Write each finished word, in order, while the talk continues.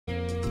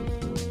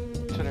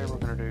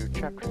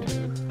Chapter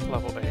 2,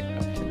 Level 8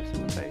 of Tennis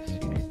in the Face.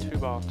 You need 2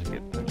 balls to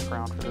get the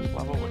crown for this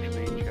level, which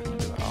means you have to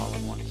do it all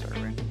in one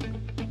serving.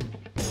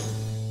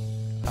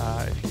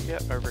 If you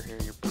get over here,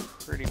 you're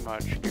pretty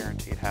much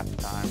guaranteed half the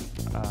time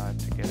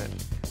to get it.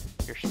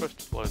 You're supposed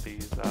to blow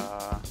these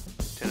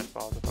tennis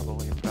balls up, I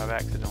believe, but I've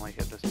accidentally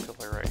hit this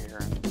pillar right here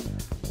and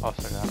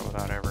also got it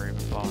without ever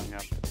even blowing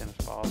up the tennis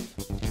balls.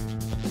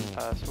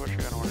 So what you're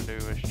going to want to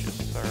do is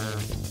just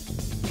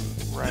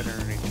serve right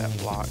underneath that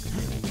block.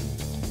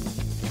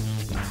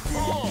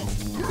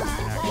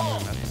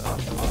 Actually messed up.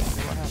 Let's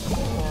see what happens.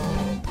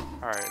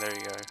 Alright, there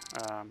you go.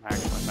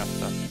 Actually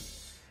messed up.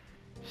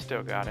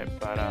 Still got it,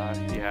 but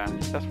yeah,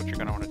 that's what you're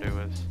going to want to do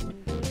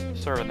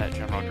is serve in that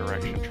general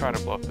direction. Try to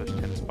blow up those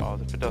tennis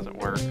balls. If it doesn't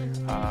work,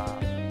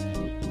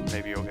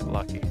 maybe you'll get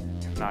lucky.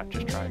 If not,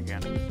 just try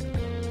again.